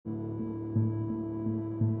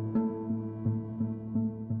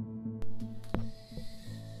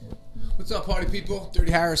What's up, party people?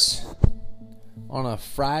 Dirty Harris on a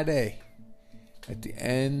Friday at the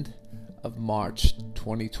end of March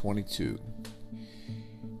 2022.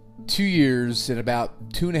 2 years and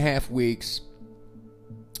about 2.5 weeks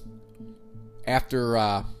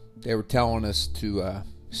after they were telling us to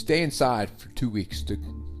stay inside for 2 weeks to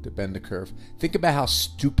bend the curve. Think about how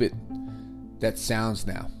stupid that sounds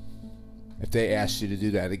now. If they asked you to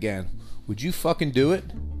do that again, would you fucking do it?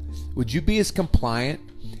 Would you be as compliant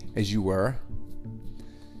as you were?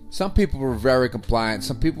 Some people were very compliant.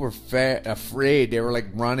 Some people were afraid. They were like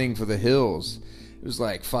running for the hills. It was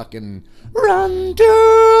like fucking run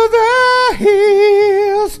to the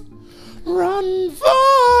hills, run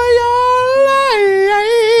for your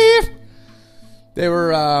life. They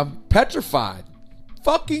were petrified,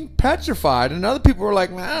 fucking petrified. And other people were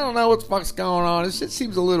like, I don't know what the fuck's going on. This shit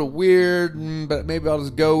seems a little weird, but maybe I'll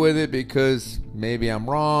just go with it because maybe I'm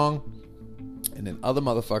wrong. And then other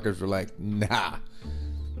motherfuckers were like, nah,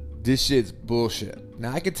 this shit's bullshit.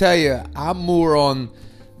 Now I can tell you, I'm more on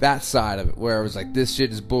that side of it, where I was like, this shit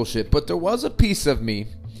is bullshit. But there was a piece of me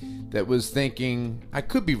that was thinking I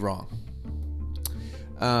could be wrong.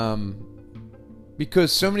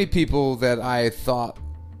 Because so many people that I thought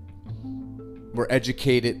were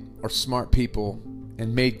educated or smart people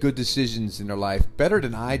and made good decisions in their life, better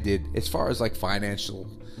than I did as far as like financial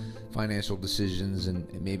decisions and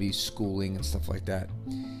maybe schooling and stuff like that,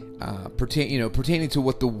 pertaining to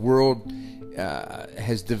what the world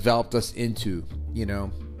has developed us into,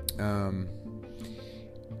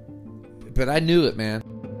 but I knew it, man.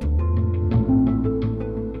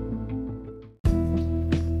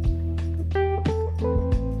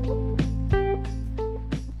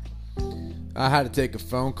 I had to take a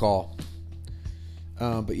phone call,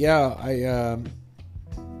 but yeah,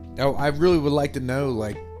 I really would like to know,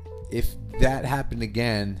 like, if that happened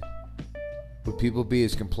again, would people be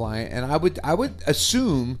as compliant? And I would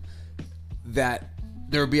assume that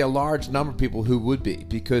there would be a large number of people who would be,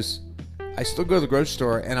 because I still go to the grocery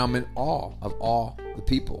store and I'm in awe of all the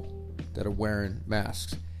people that are wearing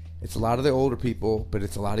masks. It's a lot of the older people, but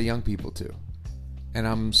it's a lot of young people too. And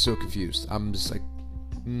I'm so confused. I'm just like,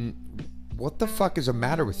 what the fuck is the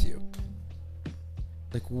matter with you?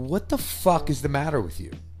 Like, what the fuck is the matter with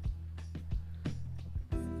you?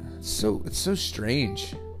 It's so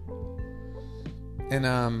strange. And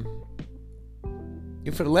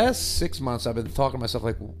for the last 6 months, I've been talking to myself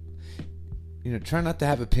like, try not to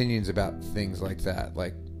have opinions about things like that,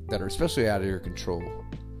 like that are especially out of your control.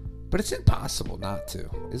 But it's impossible not to,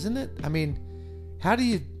 isn't it? I mean, how do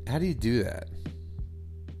you do that?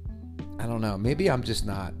 I don't know. Maybe I'm just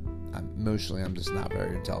not. Emotionally, I'm just not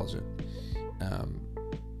very intelligent.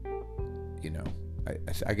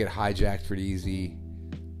 I get hijacked pretty easy.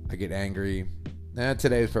 I get angry.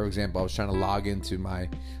 Today, for example, I was trying to log into my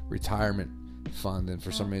retirement fund, and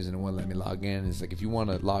for some reason it wouldn't let me log in. It's like, if you want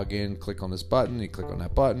to log in, click on this button. You click on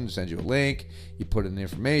that button, it sends you a link. You put in the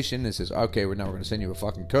information. It says, okay, we're going to send you a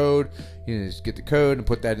fucking code. You just get the code and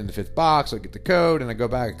put that in the fifth box. So I get the code, and I go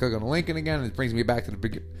back and click on the link again, and it brings me back to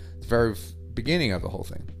the very beginning of the whole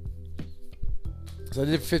thing. So I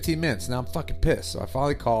did it for 15 minutes. Now I'm fucking pissed. So I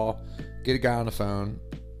finally call, get a guy on the phone,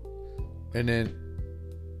 and then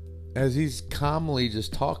as he's calmly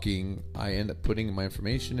just talking, I end up putting my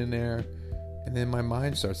information in there, and then my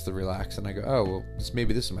mind starts to relax, and I go, oh, well,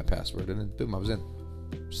 maybe this is my password, and then boom, I was in.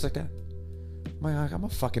 Just like that. I'm a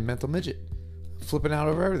fucking mental midget. I'm flipping out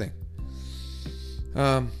over everything.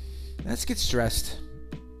 Let's get stressed.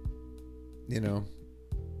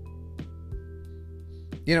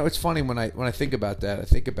 It's funny when I think about that. I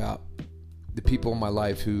think about the people in my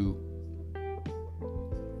life who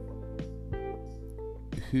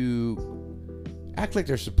act like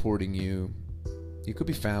they're supporting you. You could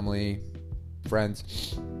be family,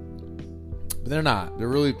 friends, but they're not. They're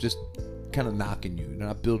really just kind of knocking you. They're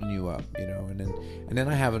not building you up, And then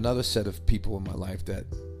I have another set of people in my life that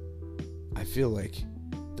I feel like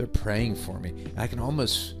they're praying for me. And I can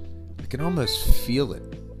almost feel it.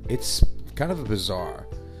 It's kind of bizarre.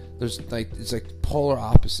 It's like polar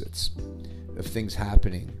opposites of things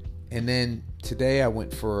happening. And then today I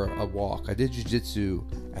went for a walk. I did jiu-jitsu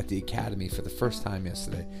at the academy for the first time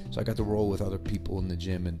yesterday. So I got to roll with other people in the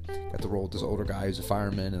gym, and got to roll with this older guy who's a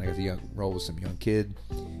fireman, and I got to roll with some young kid,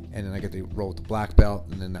 and then I got to roll with the black belt,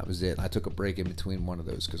 and then that was it. And I took a break in between one of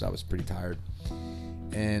those because I was pretty tired.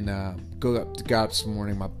 And got up this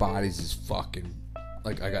morning, my body's just fucking,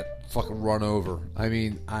 like, I got fucking run over. I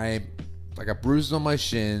mean, I got bruises on my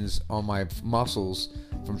shins, on my muscles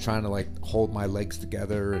from trying to like hold my legs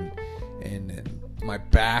together, and my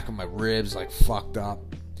back and my ribs like fucked up,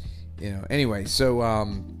 Anyway, so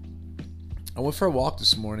I went for a walk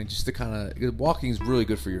this morning just to kind of. Walking is really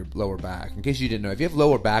good for your lower back. In case you didn't know, if you have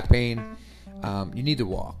lower back pain, you need to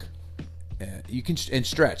walk. You can and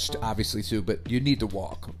stretch obviously too, but you need to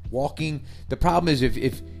walk. Walking. The problem is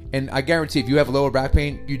if and I guarantee if you have lower back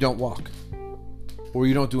pain, you don't walk, or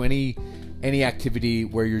you don't do any activity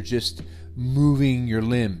where you're just moving your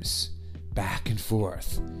limbs back and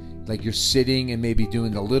forth. Like you're sitting and maybe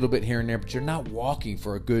doing a little bit here and there, but you're not walking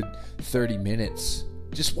for a good 30 minutes.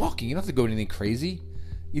 Just walking. You don't have to go anything crazy.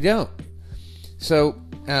 You don't. So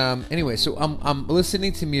anyway, so I'm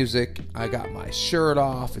listening to music. I got my shirt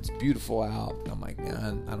off. It's beautiful out. I'm like,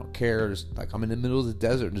 man, I don't care. Just, like I'm in the middle of the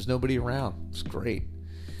desert and there's nobody around. It's great.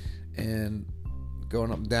 And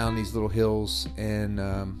going up and down these little hills, and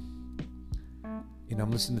I'm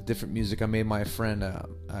listening to different music. I made my friend. I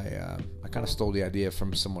kind of stole the idea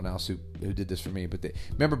from someone else who did this for me. But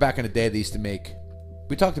remember back in the day, they used to make.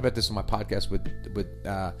 We talked about this on my podcast with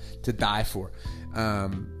To Die For.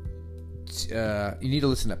 You need to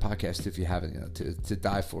listen to that podcast if you haven't. To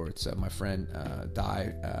Die For. It's my friend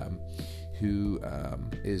Di, who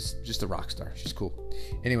is just a rock star. She's cool.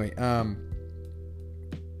 Anyway, I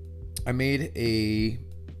made a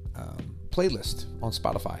playlist on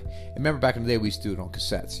Spotify. And remember back in the day, we used to do it on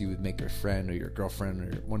cassettes. You would make your friend or your girlfriend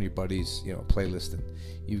or one of your buddies, a playlist, and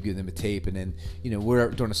you would give them a tape. And then, we're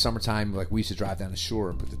during the summertime, like we used to drive down the shore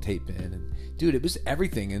and put the tape in. And dude, it was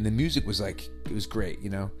everything. And the music was like, it was great,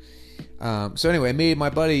 So anyway, I made my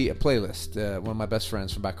buddy a playlist, one of my best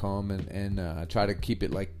friends from back home, and try to keep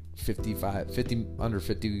it like 50 under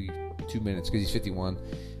 52 minutes because he's 51.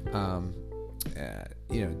 And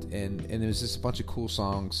there was just a bunch of cool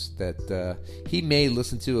songs that he may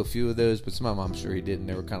listen to a few of those, but some of them I'm sure he didn't.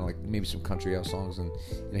 They were kind of like maybe some country house songs, and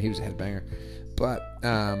he was a headbanger. But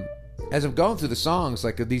as I'm going through the songs,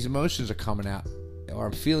 like these emotions are coming out, or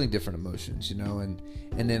I'm feeling different emotions,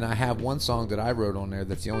 and then I have one song that I wrote on there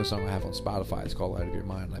that's the only song I have on Spotify. It's called Out of Your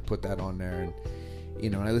Mind, and I put that on there, and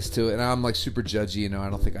and I listen to it, and I'm like super judgy, I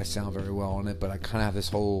don't think I sound very well on it, but I kind of have this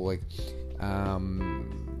whole like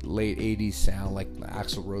late 80s sound, like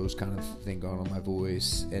Axl Rose kind of thing going on my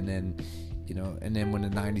voice, and then when the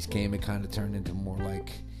 90s came, it kind of turned into more like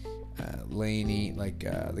Laney, like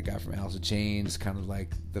the guy from Alice in Chains, kind of like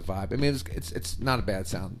the vibe. I mean, it's not a bad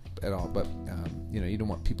sound at all, but you don't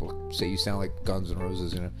want people to say you sound like Guns N'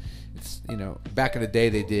 Roses. It's back in the day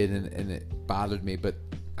they did, and it bothered me, but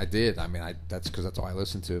I did. I mean, that's because that's all I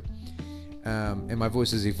listened to, and my voice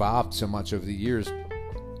has evolved so much over the years.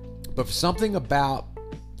 But for something about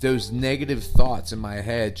those negative thoughts in my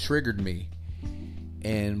head triggered me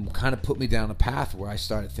and kind of put me down a path where I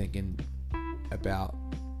started thinking about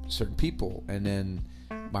certain people, and then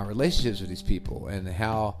my relationships with these people, and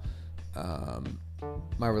how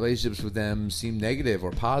my relationships with them seem negative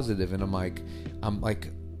or positive. And I'm like,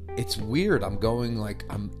 it's weird. I'm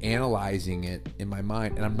analyzing it in my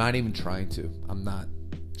mind, and I'm not even trying to.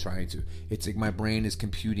 It's like my brain is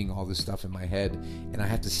computing all this stuff in my head, and I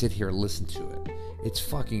have to sit here and listen to it. It's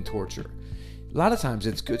fucking torture. A lot of times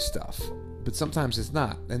it's good stuff, but sometimes it's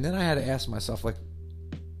not. And then I had to ask myself, like,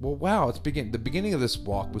 well, wow, the beginning of this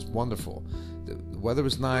walk was wonderful. The weather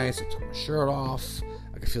was nice. I took my shirt off.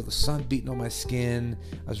 I could feel the sun beating on my skin.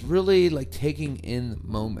 I was really like taking in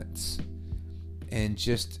moments and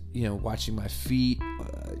just, watching my feet,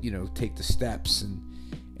 take the steps, and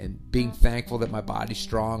being thankful that my body's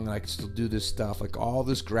strong and I can still do this stuff, like all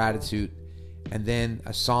this gratitude. And then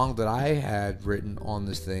a song that I had written on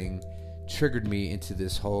this thing triggered me into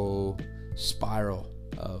this whole spiral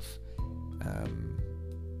of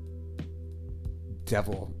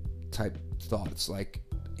devil type thoughts, like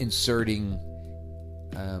inserting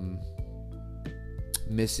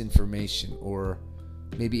misinformation, or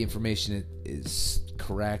maybe information that is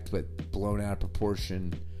correct but blown out of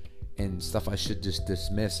proportion, and stuff I should just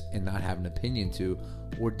dismiss and not have an opinion to,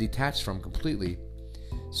 or detach from completely.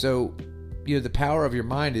 So, the power of your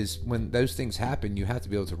mind is when those things happen, you have to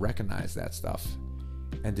be able to recognize that stuff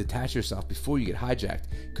and detach yourself before you get hijacked.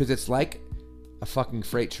 Because it's like a fucking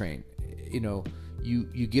freight train.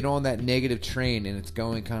 You get on that negative train and it's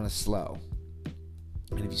going kind of slow.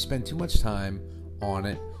 And if you spend too much time on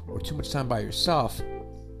it, or too much time by yourself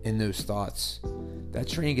in those thoughts, that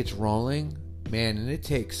train gets rolling, man, and it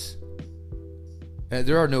takes...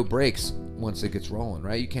 there are no brakes once it gets rolling,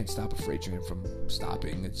 right? You can't stop a freight train from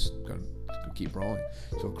stopping. It's going to keep rolling.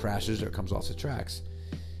 So it crashes or it comes off the tracks.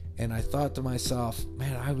 And I thought to myself,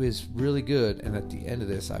 man, I was really good. And at the end of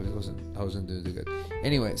this, I wasn't doing good.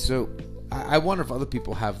 Anyway, so I wonder if other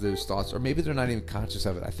people have those thoughts, or maybe they're not even conscious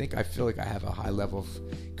of it. I feel like I have a high level of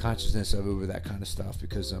consciousness over that kind of stuff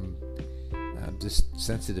because I'm just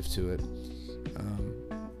sensitive to it.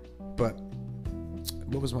 But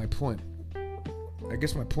what was my point? I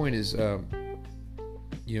guess my point is,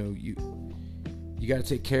 you got to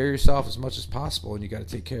take care of yourself as much as possible, and you got to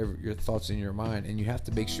take care of your thoughts in your mind, and you have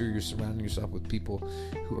to make sure you're surrounding yourself with people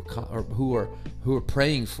who are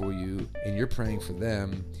praying for you, and you're praying for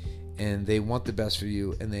them, and they want the best for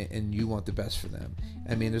you, and you want the best for them.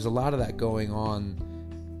 I mean, there's a lot of that going on.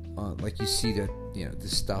 Like you see that,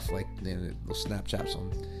 this stuff like little Snapchats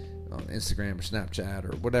on Instagram or Snapchat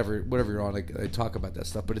or whatever you're on. Like, they talk about that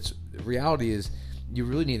stuff, but the reality is you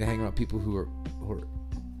really need to hang around people who are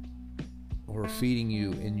feeding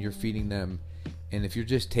you, and you're feeding them. And if you're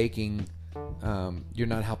just taking, you're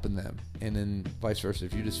not helping them, and then vice versa.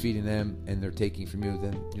 If you're just feeding them and they're taking from you,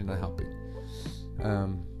 then you're not helping.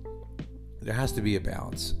 There has to be a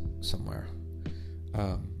balance somewhere.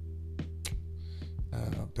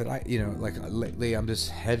 But like lately I'm just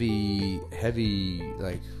heavy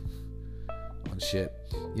like on shit.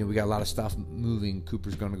 We got a lot of stuff moving.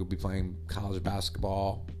 Cooper's going to go be playing college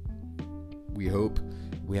basketball. We hope.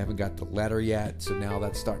 We haven't got the letter yet, so now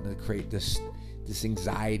that's starting to create this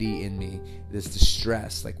anxiety in me, this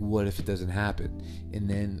distress. Like, what if it doesn't happen? And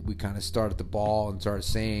then we kind of started the ball and started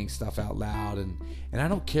saying stuff out loud, and I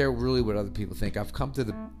don't care really what other people think. I've come to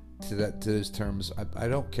those terms. I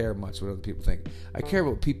don't care much what other people think. I care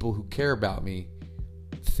what people who care about me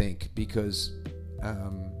think, because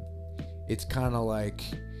it's kind of like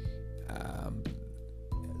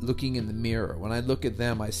looking in the mirror. When I look at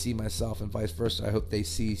them, I see myself, and vice versa. I hope they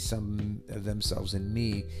see some of themselves in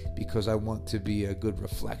me, because I want to be a good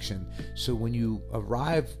reflection. So when you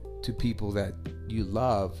arrive to people that you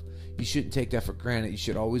love, you shouldn't take that for granted. You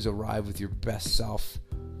should always arrive with your best self,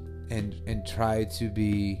 and try to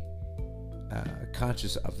be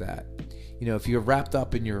conscious of that. If you're wrapped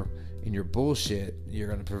up in your bullshit, you're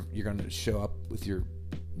gonna show up with your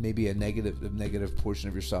maybe a negative portion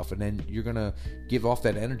of yourself, and then you're gonna give off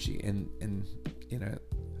that energy, and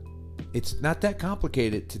it's not that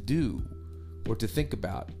complicated to do or to think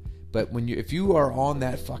about. But if you are on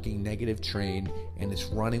that fucking negative train and it's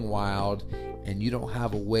running wild, and you don't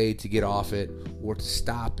have a way to get off it or to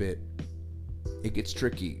stop it, it gets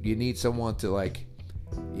tricky. You need someone to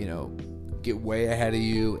get way ahead of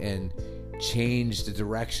you and change the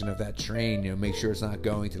direction of that train. Make sure it's not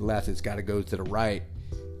going to the left, it's got to go to the right,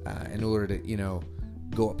 in order to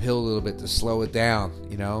go uphill a little bit to slow it down.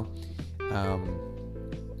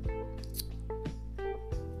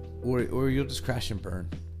 Or you'll just crash and burn.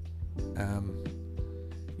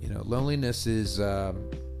 Loneliness is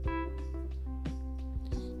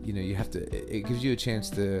you have to, it gives you a chance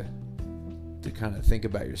to kind of think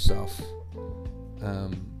about yourself,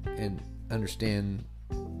 and understand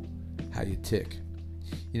how you tick.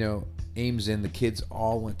 Ames and the kids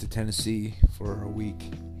all went to Tennessee for a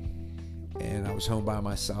week, and I was home by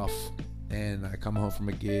myself, and I come home from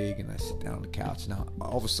a gig, and I sit down on the couch. Now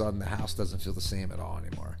all of a sudden the house doesn't feel the same at all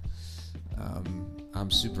anymore. I'm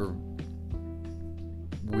super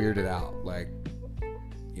weirded out. Like,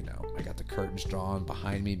 I got the curtains drawn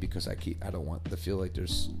behind me because I don't want to feel like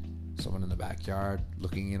there's someone in the backyard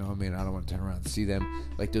looking in on me, and I don't want to turn around and see them.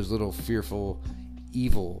 Like those little fearful,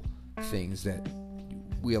 evil things that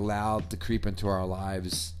we allowed to creep into our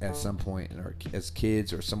lives at some point, or as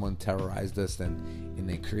kids, or someone terrorized us, and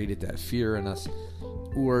they created that fear in us.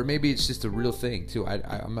 Or maybe it's just a real thing too.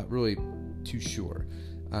 I'm not really too sure.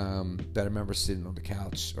 But I remember sitting on the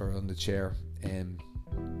couch or on the chair, and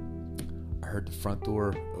I heard the front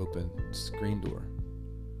door open, screen door,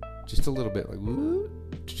 just a little bit, like woo,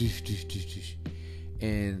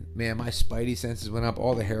 and man, my spidey senses went up.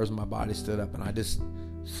 All the hairs on my body stood up, and I just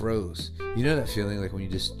froze. You know that feeling, like when you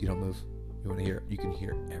don't move, you can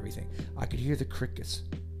hear everything. I could hear the crickets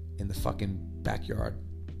in the fucking backyard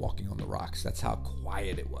walking on the rocks. That's how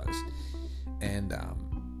quiet it was. And I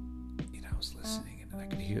was listening, and I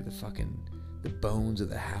could hear the bones of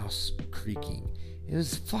the house creaking. It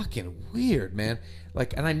was fucking weird, man.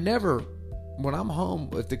 Like, and I never, when I'm home,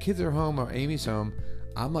 if the kids are home or Amy's home,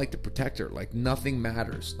 I'm like the protector. Like, nothing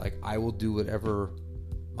matters. Like, I will do whatever,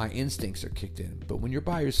 my instincts are kicked in. But when you're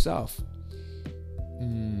by yourself,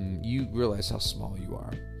 you realize how small you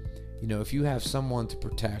are. If you have someone to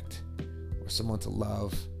protect or someone to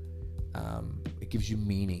love, it gives you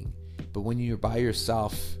meaning. But when you're by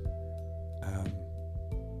yourself,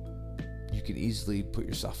 you can easily put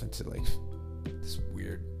yourself into like this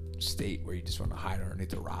weird state where you just want to hide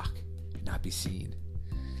underneath a rock and not be seen.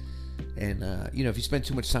 And if you spend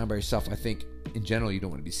too much time by yourself, I think in general you don't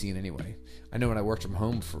want to be seen anyway. I know when I worked from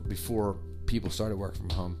home before people started working from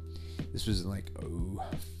home, this was in like let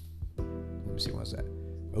me see, when was that?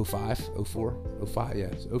 05, 04, 05, yeah,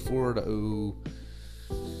 it's 04 to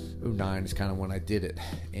 '09 is kind of when I did it.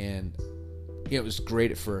 And it was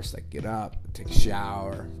great at first. I get up, take a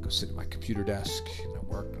shower, go sit at my computer desk, and I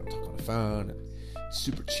work, and I talk on the phone, and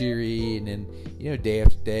super cheery. And then, day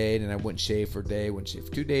after day, and then I wouldn't shave for a day, wouldn't shave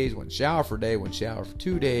for 2 days, wouldn't shower for a day, wouldn't shower for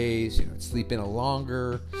 2 days. I'd sleep in a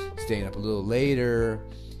longer, staying up a little later.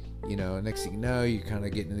 Next thing you know, you kind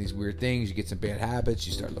of get into these weird things. You get some bad habits.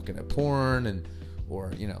 You start looking at porn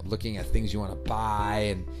or looking at things you want to buy,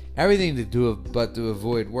 and everything to do but to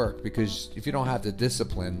avoid work, because if you don't have the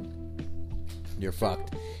discipline, you're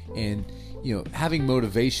fucked. And having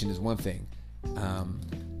motivation is one thing.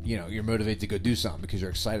 You're motivated to go do something because you're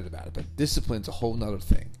excited about it, but discipline's a whole nother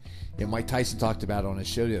thing. Mike Tyson talked about it on his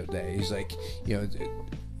show the other day. He's like,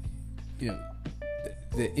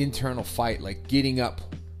 the internal fight, like getting up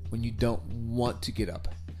when you don't want to get up,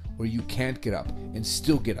 or you can't get up and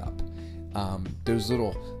still get up. Those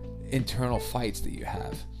little internal fights that you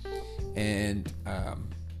have. And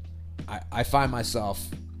I find myself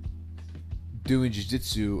doing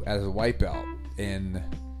jiu-jitsu as a white belt, and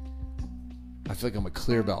I feel like I'm a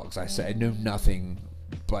clear belt because I say I know nothing,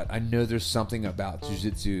 but I know there's something about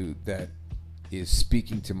jiu-jitsu that is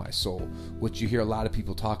speaking to my soul, which you hear a lot of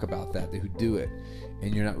people talk about that who do it,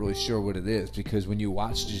 and you're not really sure what it is, because when you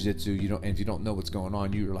watch jiu-jitsu, and if you don't know what's going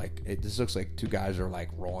on, you're like, this looks like two guys are like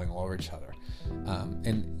rolling all over each other,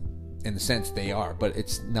 and in the sense they are, but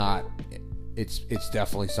it's not. It's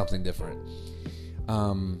definitely something different.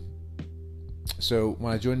 So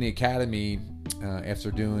when I joined the academy,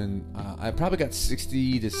 after doing, I probably got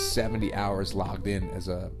 60 to 70 hours logged in as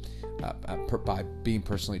by being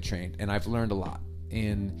personally trained, and I've learned a lot.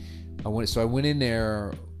 And I went in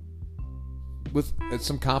there with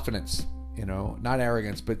some confidence, not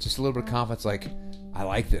arrogance, but just a little bit of confidence. Like, I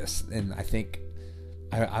like this, and I think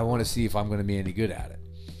I want to see if I'm going to be any good at it.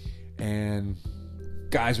 And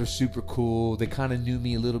guys were super cool. They kind of knew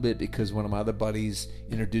me a little bit because one of my other buddies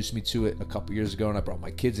introduced me to it a couple years ago, and I brought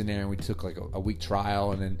my kids in there, and we took like a week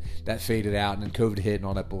trial, and then that faded out, and then COVID hit and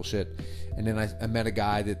all that bullshit. And then I met a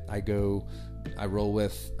guy that I roll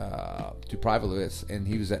with, do private with, and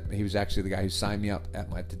he was actually the guy who signed me up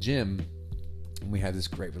at the gym, and we had this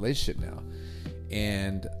great relationship now.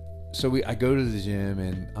 And so I go to the gym,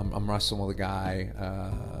 and I'm wrestling with a guy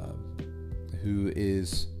who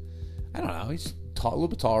is, I don't know, he's a little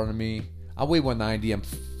bit taller than me. I weigh 190. I'm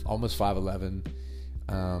almost 5'11".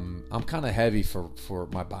 I'm kind of heavy for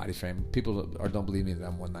my body frame. People don't believe me that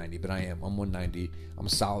I'm 190, but I am. I'm 190. I'm a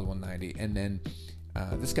solid 190. And then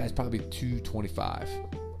this guy's probably 225.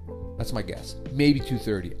 That's my guess. Maybe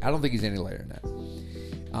 230. I don't think he's any lighter than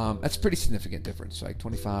that. That's a pretty significant difference. Like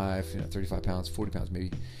 25, 35 pounds, 40 pounds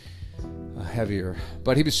maybe. Heavier,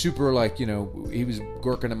 but he was super, like, he was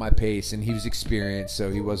working at my pace, and he was experienced, so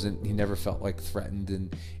he never felt like threatened,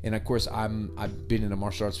 and of course I've been in the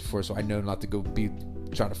martial arts before, so I know not to go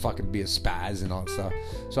trying to fucking be a spaz and all that stuff.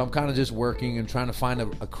 So I'm kind of just working and trying to find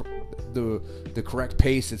the correct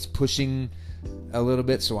pace that's pushing a little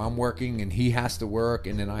bit, so I'm working and he has to work,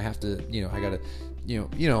 and then I have to, I gotta,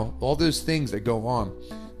 all those things that go on.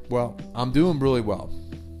 Well, I'm doing really well.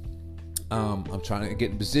 I'm trying to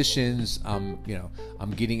get in positions. I'm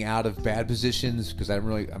getting out of bad positions because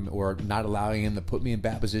or not allowing him to put me in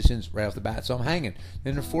bad positions right off the bat. So I'm hanging.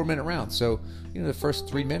 Then they're 4-minute rounds. So, the first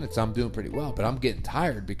 3 minutes I'm doing pretty well, but I'm getting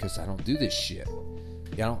tired because I don't do this shit.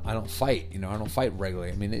 I don't fight. I don't fight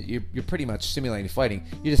regularly. I mean, you're pretty much simulating fighting.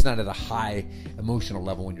 You're just not at a high emotional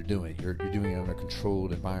level when you're doing it. You're doing it in a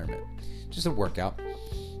controlled environment. Just a workout.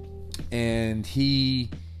 And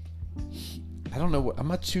I don't know. I'm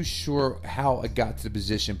not too sure how I got to the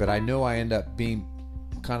position, but I know I end up being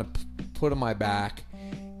kind of put on my back,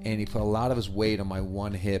 and he put a lot of his weight on my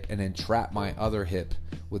one hip, and then trapped my other hip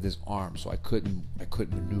with his arm, so I couldn't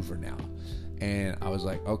maneuver now. And I was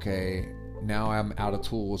like, okay, now I'm out of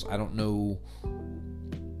tools. I don't know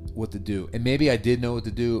what to do. And maybe I did know what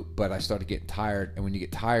to do, but I started getting tired. And when you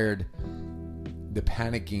get tired, the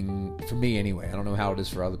panicking, for me anyway, I don't know how it is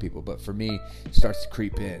for other people, but for me, it starts to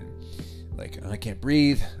creep in. Like, I can't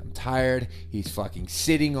breathe. I'm tired. He's fucking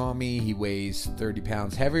sitting on me. He weighs 30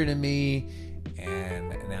 pounds heavier than me. And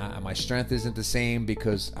now my strength isn't the same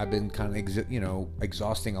because I've been kind of,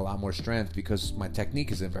 exhausting a lot more strength because my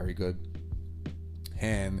technique isn't very good.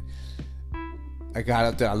 And I got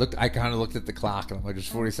up there. I kind of looked at the clock, and I'm like, there's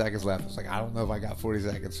 40 seconds left. I was like, I don't know if I got 40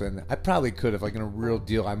 seconds. And I probably could if, like, in a real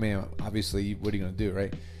deal. I mean, obviously, what are you going to do,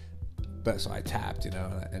 right? But so I tapped,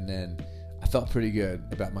 and then I felt pretty good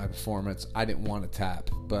about my performance. I didn't want to tap,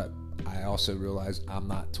 but I also realized I'm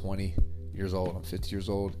not 20 years old. I'm 50 years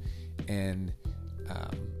old, and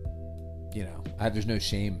there's no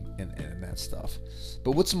shame in that stuff.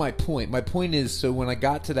 But what's my point? My point is, so when I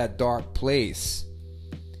got to that dark place,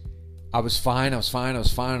 I was fine.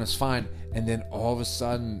 And then all of a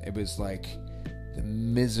sudden, it was like the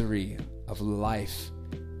misery of life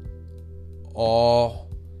all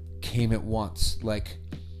came at once. Like,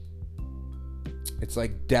 it's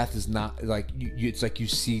like death is not, like, it's like you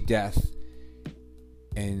see death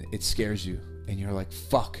and it scares you. And you're like,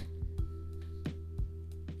 fuck.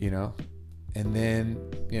 And then,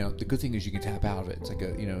 the good thing is you can tap out of it. It's like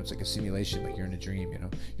a simulation, like you're in a dream,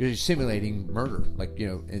 You're simulating murder, like,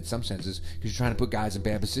 in some senses, because you're trying to put guys in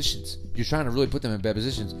bad positions. You're trying to really put them in bad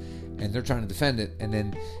positions, and they're trying to defend it, and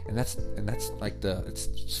that's like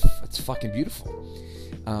it's fucking beautiful.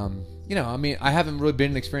 I haven't really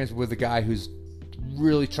been in experience with a guy who's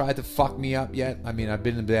really tried to fuck me up yet. I mean, I've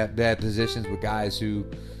been in bad positions with guys who,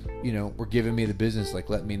 were giving me the business, like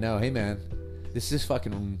letting me know, hey man,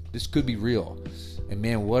 this could be real. And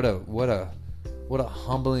man, what a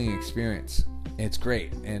humbling experience. And it's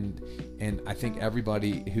great. And I think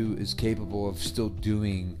everybody who is capable of still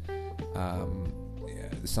doing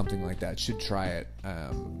something like that should try it,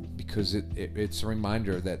 because it's a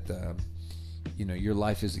reminder that your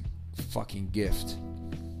life is a fucking gift,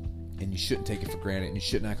 and you shouldn't take it for granted, and you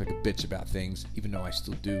shouldn't act like a bitch about things, even though I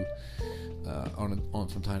still do on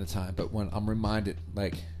from time to time. But when I'm reminded,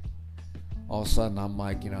 like, all of a sudden I'm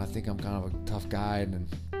like, I think I'm kind of a tough guy,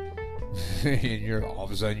 and you're all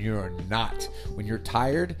of a sudden you're not. When you're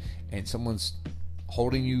tired and someone's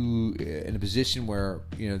holding you in a position where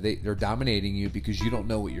they're dominating you because you don't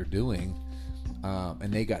know what you're doing,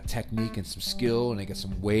 and they got technique and some skill, and they got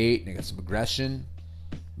some weight, and they got some aggression,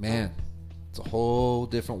 man, it's a whole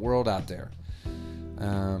different world out there.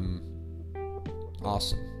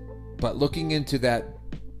 Awesome. But looking into that,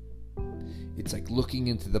 it's like looking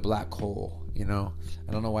into the black hole.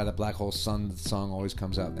 I don't know why the Black Hole Sun song always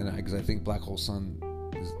comes out, and because I think Black Hole Sun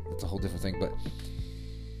it's a whole different thing. But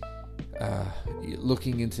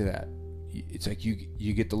looking into that, it's like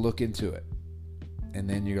you get to look into it, and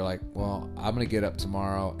then you're like, well, I'm gonna get up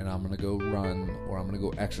tomorrow and I'm gonna go run, or I'm gonna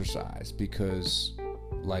go exercise, because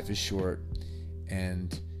life is short,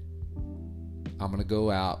 and I'm gonna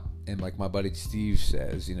go out. And like my buddy Steve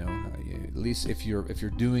says, at least if you're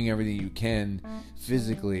doing everything you can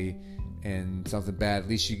physically, and something bad, at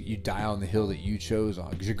least you die on the hill that you chose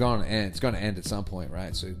on, because you're going to end. It's going to end at some point,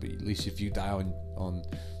 right? So, but at least if you die on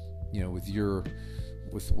with your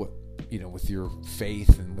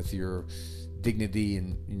faith and with your dignity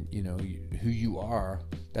and who you are,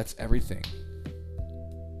 that's everything.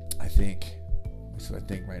 I think that's what I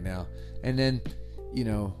think right now. And then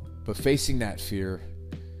but facing that fear.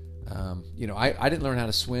 I didn't learn how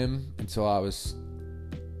to swim until I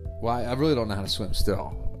really don't know how to swim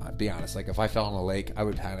still. I'll be honest. Like, if I fell in a lake, I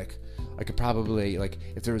would panic. I could probably, like,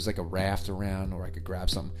 if there was like a raft around, or I could grab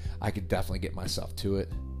something, I could definitely get myself to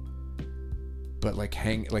it. But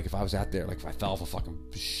if I was out there, like if I fell off a fucking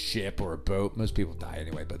ship or a boat, most people die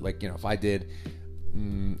anyway. But if I did,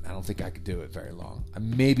 I don't think I could do it very long.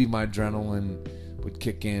 Maybe my adrenaline would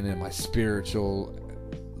kick in and my spiritual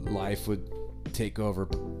life would take over.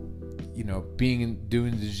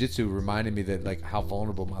 Doing jiu-jitsu reminded me that, like, how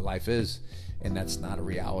vulnerable my life is, and that's not a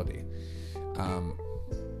reality.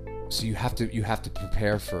 So you have to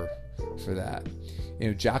prepare for that.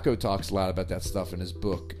 Jocko talks a lot about that stuff in his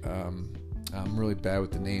book. I'm really bad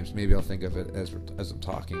with the names. Maybe I'll think of it as I'm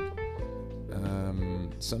talking.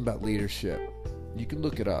 Something about leadership. You can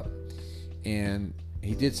look it up. And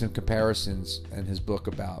he did some comparisons in his book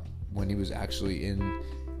about when he was actually in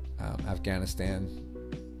Afghanistan.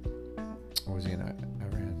 Or was he in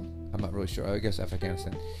Iran? I'm not really sure. I guess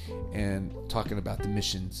Afghanistan. And talking about the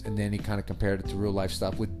missions. And then he kind of compared it to real life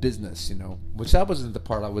stuff with business, which that wasn't the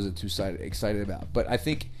part I wasn't too excited about. But I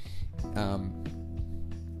think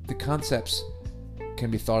the concepts can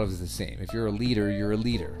be thought of as the same. If you're a leader, you're a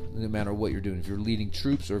leader, no matter what you're doing. If you're leading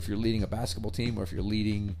troops, or if you're leading a basketball team, or if you're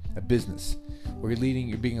leading a business, or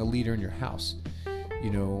you're being a leader in your house.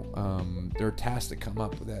 There are tasks that come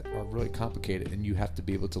up that are really complicated, and you have to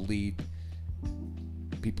be able to lead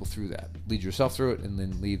people through that. Lead yourself through it, and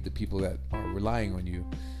then lead the people that are relying on you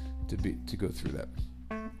to go through that.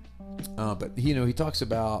 But he talks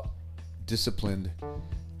about disciplined,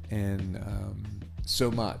 and so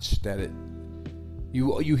much that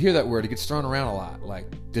you hear that word, it gets thrown around a lot, like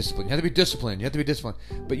discipline. You have to be disciplined.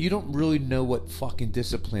 But you don't really know what fucking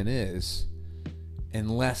discipline is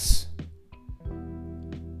unless,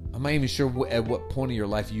 I'm not even sure at what point of your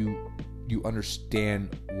life you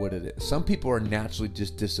understand what it is. Some people are naturally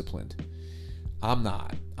just disciplined. I'm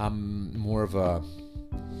not. I'm more of a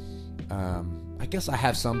I guess I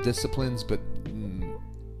have some disciplines, but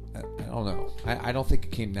I don't know. I don't think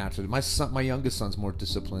it came naturally. My youngest son's more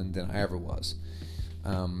disciplined than I ever was.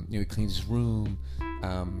 He cleans his room.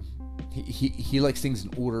 He likes things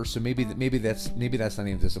in order. So maybe that's not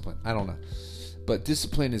even discipline. I don't know. But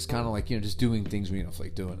discipline is kind of like, just doing things when you don't feel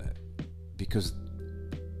like doing it, because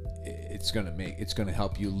it's gonna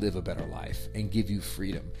help you live a better life and give you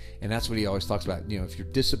freedom. And that's what he always talks about. If you're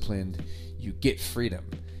disciplined, you get freedom.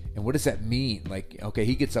 And what does that mean? Like, okay,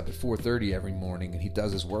 he gets up at 4:30 every morning and he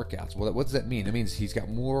does his workouts. Well, what does that mean? It means he's got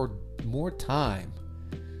more time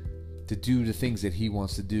to do the things that he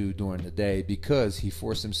wants to do during the day, because he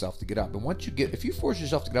forced himself to get up. And if you force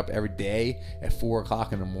yourself to get up every day at 4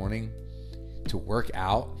 o'clock in the morning to work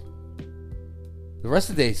out, the rest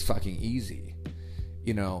of the day is fucking easy.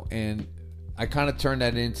 And I kind of turned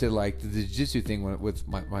that into like the jiu-jitsu thing with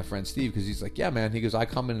my friend Steve, because he's like, yeah, man. He goes, I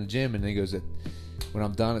come in the gym, and he goes, when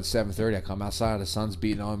I'm done at 7:30, I come outside, the sun's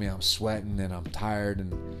beating on me, I'm sweating, and I'm tired,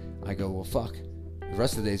 and I go, well, fuck. The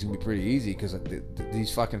rest of the day is going to be pretty easy, because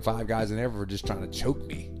these fucking 5 guys in there were just trying to choke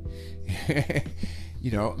me.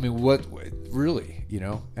 What really,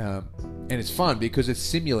 and it's fun because it's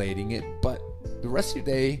simulating it, but the rest of your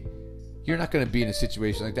day, you're not going to be in a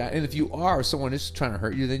situation like that. And if you are, someone is trying to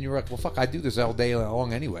hurt you, then you're like, well, fuck, I do this all day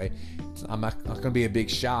long anyway. I'm not going to be a big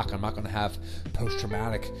shock. I'm not going to have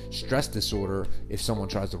post-traumatic stress disorder if someone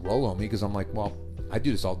tries to roll on me, because I'm like, well, I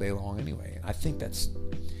do this all day long anyway. And I think that's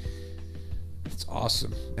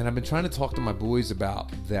awesome. And I've been trying to talk to my boys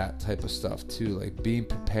about that type of stuff too, like being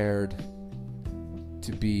prepared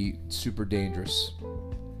to be super dangerous.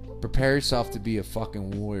 Prepare yourself to be a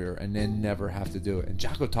fucking warrior and then never have to do it. And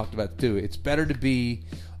Jocko talked about it too. It's better to be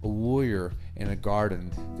a warrior in a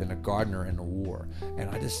garden than a gardener in a war. And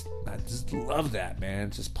I just love that, man.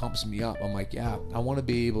 It just pumps me up. I'm like, yeah, I want to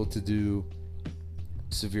be able to do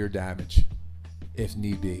severe damage if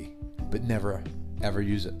need be, but never ever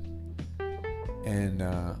use it. And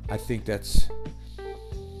I think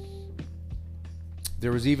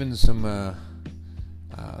there was even some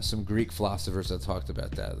Greek philosophers that talked about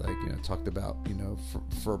that, talked about,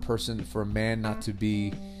 for a man not to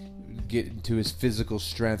get into his physical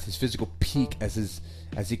strength, his physical peak as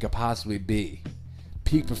he could possibly be.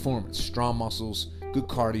 Peak performance, strong muscles, good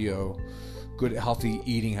cardio, good healthy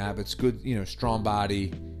eating habits, good, strong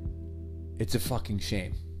body. It's a fucking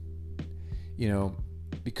shame.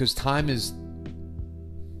 Because time is,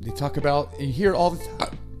 they talk about, you hear all the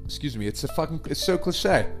time, excuse me, it's so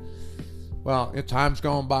cliche. Well, time's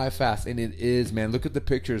going by fast, and it is, man. Look at the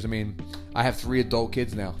pictures. I mean, I have 3 adult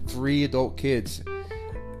kids now. 3 adult kids.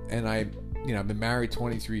 And I've been married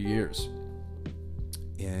 23 years.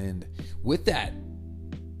 And with that,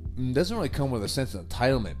 it doesn't really come with a sense of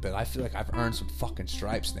entitlement, but I feel like I've earned some fucking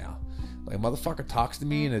stripes now. Like, motherfucker talks to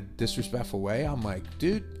me in a disrespectful way, I'm like,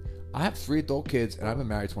 dude, I have 3 adult kids, and I've been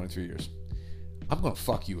married 23 years. I'm going to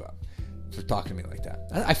fuck you up for talking to me like that.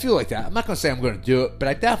 I feel like that. I'm not going to say I'm going to do it, but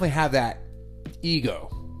I definitely have that ego,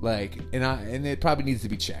 and it probably needs to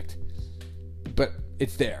be checked, but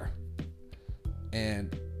it's there,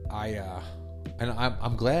 and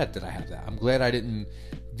I'm glad that I have that. I'm glad I didn't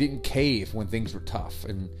cave when things were tough,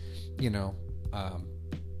 and and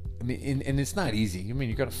it's not easy. I mean,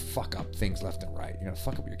 you're gonna fuck up things left and right. You're gonna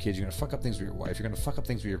fuck up your kids. You're gonna fuck up things with your wife. You're gonna fuck up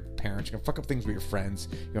things with your parents. You're gonna fuck up things with your friends.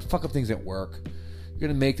 You're gonna fuck up things at work. You're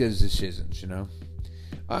gonna make those decisions,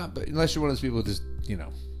 but unless you're one of those people who just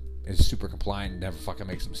is super compliant and never fucking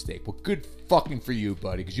makes a mistake. Well, good fucking for you,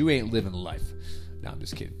 buddy, because you ain't living life. No, I'm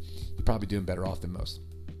just kidding. You're probably doing better off than most.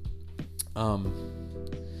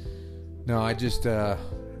 No, I just,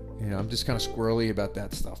 I'm just kind of squirrely about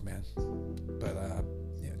that stuff, man. But,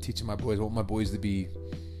 teaching my boys, I want my boys to be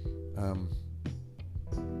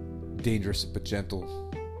dangerous but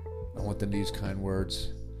gentle. I want them to use kind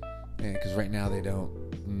words. Because right now they don't.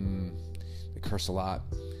 They curse a lot.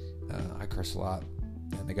 I curse a lot.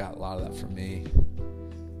 And they got a lot of that from me.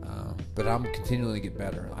 But I'm continually get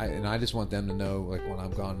better. I just want them to know, like, when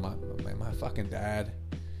I'm gone, my fucking dad,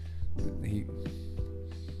 he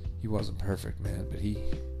wasn't perfect, man, but he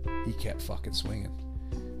kept fucking swinging.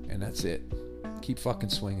 And that's it. Keep fucking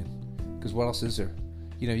swinging. Because what else is there?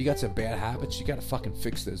 You got some bad habits, you got to fucking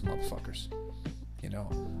fix those motherfuckers.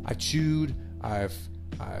 I chewed, I've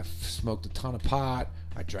smoked a ton of pot,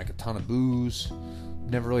 I drank a ton of booze,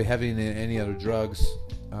 never really had any other drugs,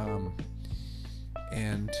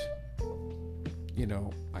 and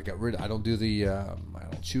I don't do I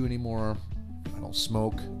don't chew anymore, I don't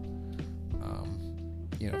smoke.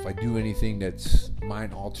 If I do anything that's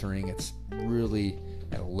mind altering, it's really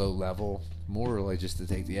at a low level, more really just to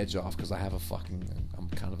take the edge off, because I'm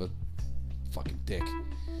kind of a fucking dick.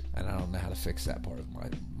 and I don't know how to fix that part of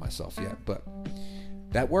myself yet, but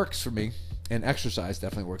that works for me. And exercise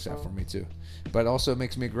definitely works out for me too, but also it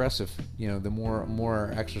makes me aggressive. You know, the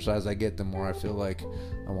more exercise I get, the more I feel like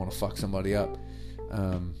I want to fuck somebody up.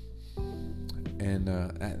 And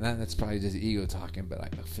that's probably just ego talking, but I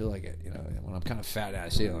feel like it. You know, when I'm kind of fat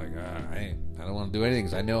ass shit, like I don't want to do anything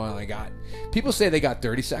because I know I only got. People say they got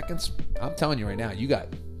 30 seconds. I'm telling you right now,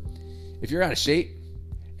 if you're out of shape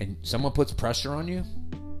and someone puts pressure on you,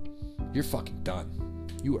 you're fucking done.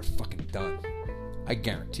 You are fucking done. I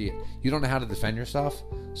guarantee it. You don't know how to defend yourself.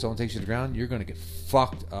 Someone takes you to the ground, you're going to get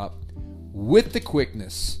fucked up with the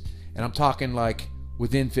quickness. And I'm talking like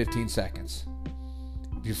within 15 seconds.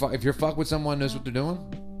 If you're fucked with someone who knows what they're doing,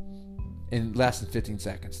 in less than 15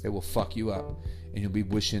 seconds, they will fuck you up. And you'll be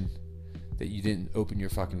wishing that you didn't open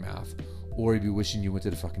your fucking mouth. Or you'll be wishing you went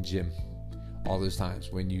to the fucking gym all those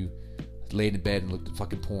times when you laid in bed and looked at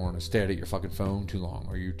fucking porn or stared at your fucking phone too long,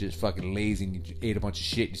 or you're just fucking lazy and you ate a bunch of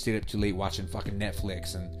shit, you stayed up too late watching fucking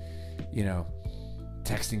Netflix and, you know,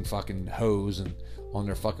 texting fucking hoes and on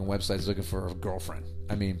their fucking websites looking for a girlfriend.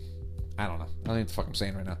 I mean, I don't know. I don't know what the fuck I'm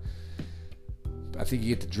saying right now. But I think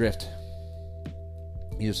you get the drift.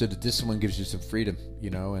 You know, so the discipline gives you some freedom, you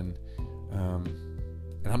know, and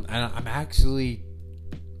I'm actually,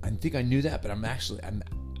 I think I knew that, but I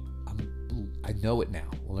know it now,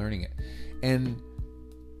 learning it. And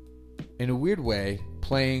in a weird way,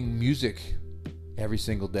 playing music every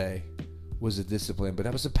single day was a discipline, but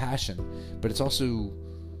that was a passion. But it's also,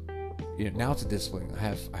 you know, now it's a discipline. I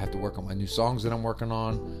have to work on my new songs that I'm working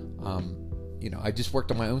on. You know, I just worked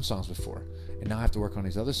on my own songs before, and now I have to work on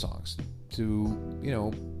these other songs to, you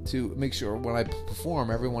know, to make sure when I perform,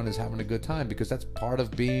 everyone is having a good time, because that's part of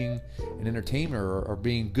being an entertainer or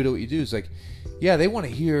being good at what you do. Is like, yeah, they want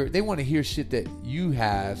to hear shit that you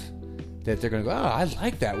have that they're gonna go, oh, I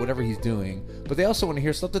like that, whatever he's doing. But they also want to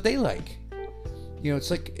hear stuff that they like. You know,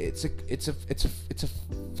 it's like it's a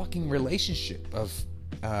fucking relationship of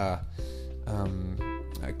a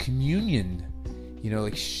communion. You know,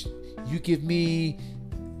 like you give me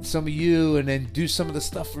some of you, and then do some of the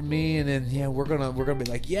stuff for me, and then we're gonna be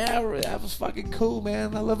like, yeah, that was fucking cool,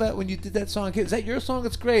 man. I love that when you did that song. Is that your song?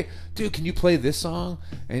 It's great, dude. Can you play this song?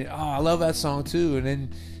 And I love that song too. And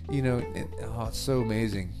then, you know, it's so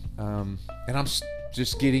amazing. And I'm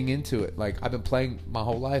just getting into it. Like, I've been playing my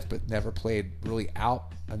whole life, but never played really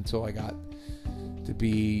out until I got to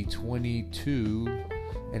be 22,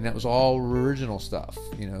 and that was all original stuff.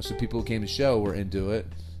 You know, so people who came to the show were into it.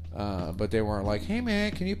 But they weren't like, hey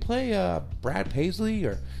man, can you play Brad Paisley,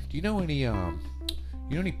 or do you know any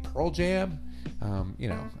Pearl Jam? You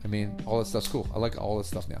know, I mean, all that stuff's cool. I like all that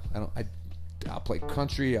stuff now. I'll play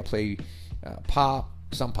country, I'll play pop,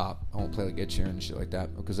 some pop. I won't play like Ed Sheeran and shit like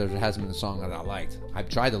that, because there hasn't been a song that I liked. I've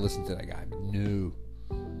tried to listen to that guy, but no,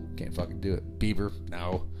 can't fucking do it. Bieber,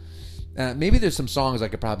 no. Maybe there's some songs I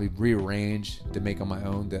could probably rearrange to make on my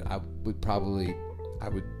own that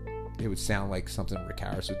it would sound like something Rick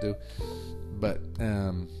Harris would do, but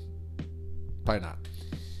probably not.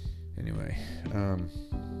 Anyway,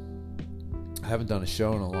 I haven't done a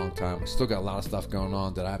show in a long time. I still got a lot of stuff going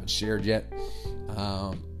on that I haven't shared yet.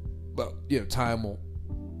 But you know,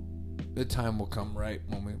 the time will come right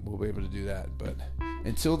when we'll be able to do that. But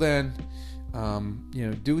until then, you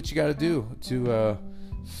know, do what you got to do to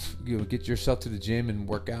you know, get yourself to the gym and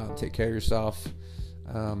work out and take care of yourself.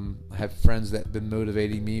 I have friends that have been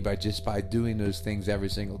motivating me by doing those things every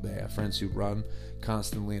single day. I have friends who run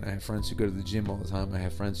constantly, and I have friends who go to the gym all the time. I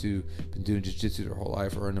have friends who've been doing jiu-jitsu their whole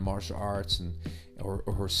life, or into martial arts,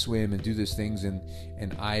 or swim and do those things, and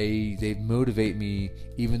they motivate me,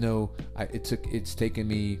 even though it's taken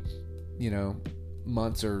me, you know,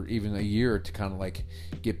 months or even a year to kind of like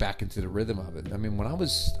get back into the rhythm of it. I mean, when I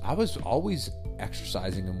was always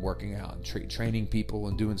exercising and working out and training people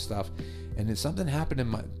and doing stuff, and then something happened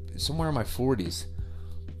somewhere in my 40s.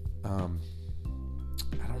 I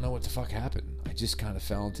don't know what the fuck happened. I just kind of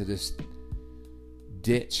fell into this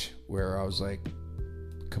ditch where I was like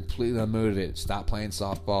completely unmotivated. Stopped playing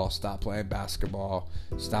softball, stopped playing basketball,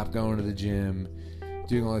 stopped going to the gym,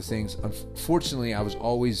 doing all these things. Unfortunately, I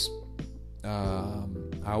always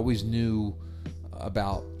knew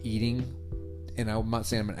about eating, and I'm not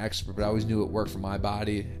saying I'm an expert, but I always knew it worked for my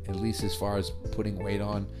body, at least as far as putting weight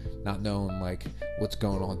on, not knowing like what's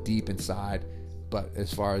going on deep inside, but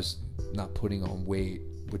as far as not putting on weight,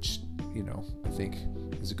 which, you know, I think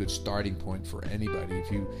is a good starting point for anybody.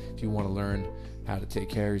 If you want to learn how to take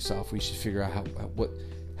care of yourself, we should figure out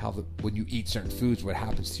when you eat certain foods, what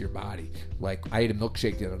happens to your body. Like, I ate a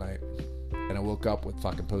milkshake the other night, and I woke up with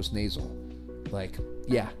fucking postnasal. Like,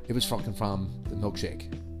 yeah, it was fucking from the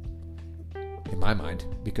milkshake. in my mind,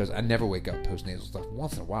 because I never wake up postnasal stuff.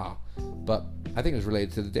 Once in a while, but I think it was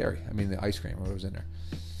related to the dairy. I mean, the ice cream, what was in there.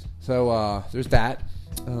 So there's that.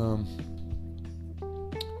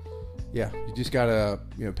 Yeah, you just gotta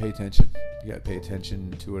pay attention. You gotta pay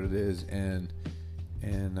attention to what it is, and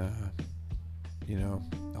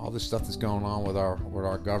all this stuff that's going on with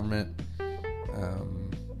our government.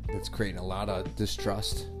 That's creating a lot of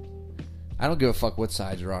distrust. I don't give a fuck what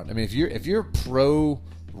side you're on. I mean, if you're pro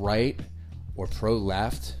right or pro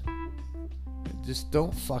left, just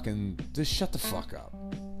shut the fuck up.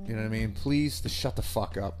 You know what I mean? Please, just shut the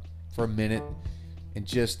fuck up for a minute and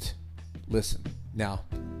just listen. Now,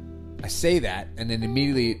 I say that, and then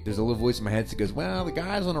immediately there's a little voice in my head that goes, well, the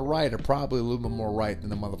guys on the right are probably a little bit more right than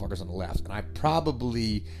the motherfuckers on the left. And I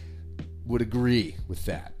probably would agree with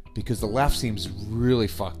that, because the left seems really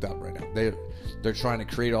fucked up right now. They're trying to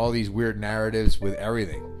create all these weird narratives with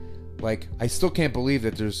everything. Like, I still can't believe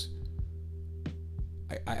that there's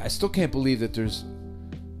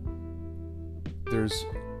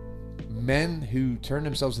men who turn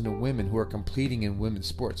themselves into women who are competing in women's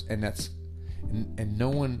sports, and no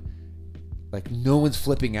one's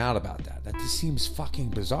flipping out about that. That just seems fucking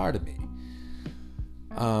bizarre to me.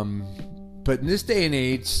 But in this day and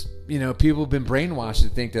age, people have been brainwashed to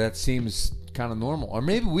think that seems kind of normal. Or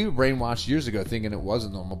maybe we were brainwashed years ago thinking it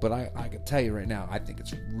wasn't normal. But I can tell you right now, I think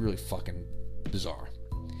it's really fucking bizarre.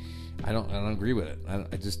 I don't agree with it.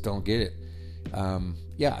 I just don't get it.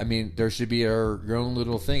 Yeah, I mean, there should be your own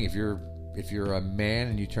little thing. If you're a man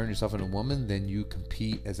and you turn yourself into a woman, then you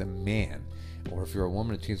compete as a man. Or if you're a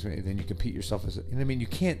woman, then you compete yourself as a... You know what I mean? You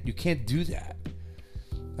can't do that.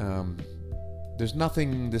 There's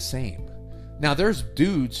nothing the same. Now, there's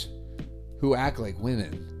dudes who act like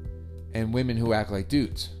women and women who act like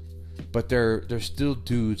dudes. But they're still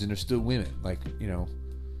dudes and they're still women. Like,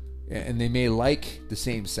 and they may like the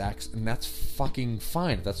same sex, and that's fucking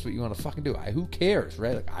fine if that's what you want to fucking do. Who cares,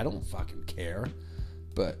 right? Like, I don't fucking care.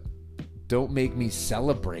 But don't make me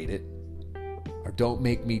celebrate it. Or don't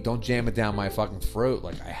jam it down my fucking throat.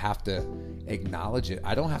 Like, I have to acknowledge it.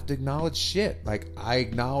 I don't have to acknowledge shit. Like, I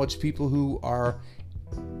acknowledge people who are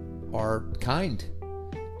kind.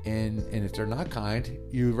 And if they're not kind,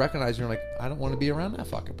 you recognize, you're like, I don't want to be around that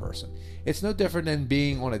fucking person. It's no different than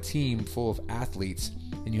being on a team full of athletes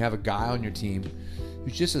and you have a guy on your team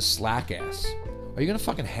who's just a slack ass. Are you going to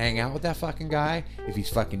fucking hang out with that fucking guy if he's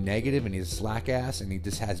fucking negative and he's a slack ass and he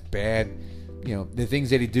just has bad, the things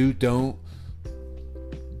that he do don't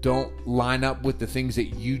line up with the things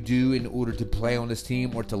that you do in order to play on this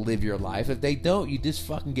team or to live your life? If they don't, you just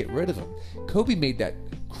fucking get rid of them. Kobe made that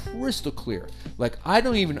crystal clear. Like, I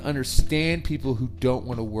don't even understand people who don't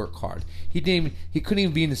want to work hard. He couldn't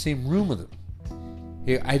even be in the same room with him.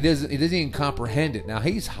 He doesn't even comprehend it. Now,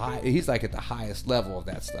 he's like at the highest level of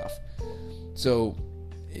that stuff. So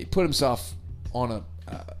he put himself on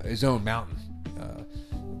his own mountain.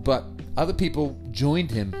 But other people joined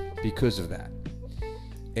him because of that.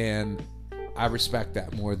 And I respect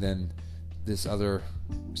that more than this other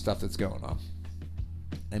stuff that's going on.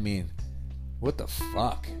 I mean, what the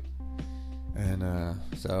fuck? And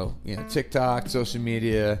so, TikTok, social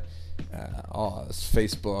media, all this,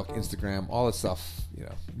 Facebook, Instagram, all this stuff,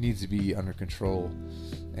 needs to be under control.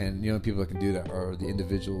 And the only people that can do that are the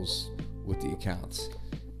individuals with the accounts.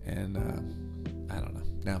 And I don't know.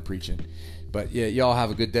 Now I'm preaching. But yeah, y'all have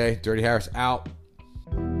a good day. Dirty Harris out.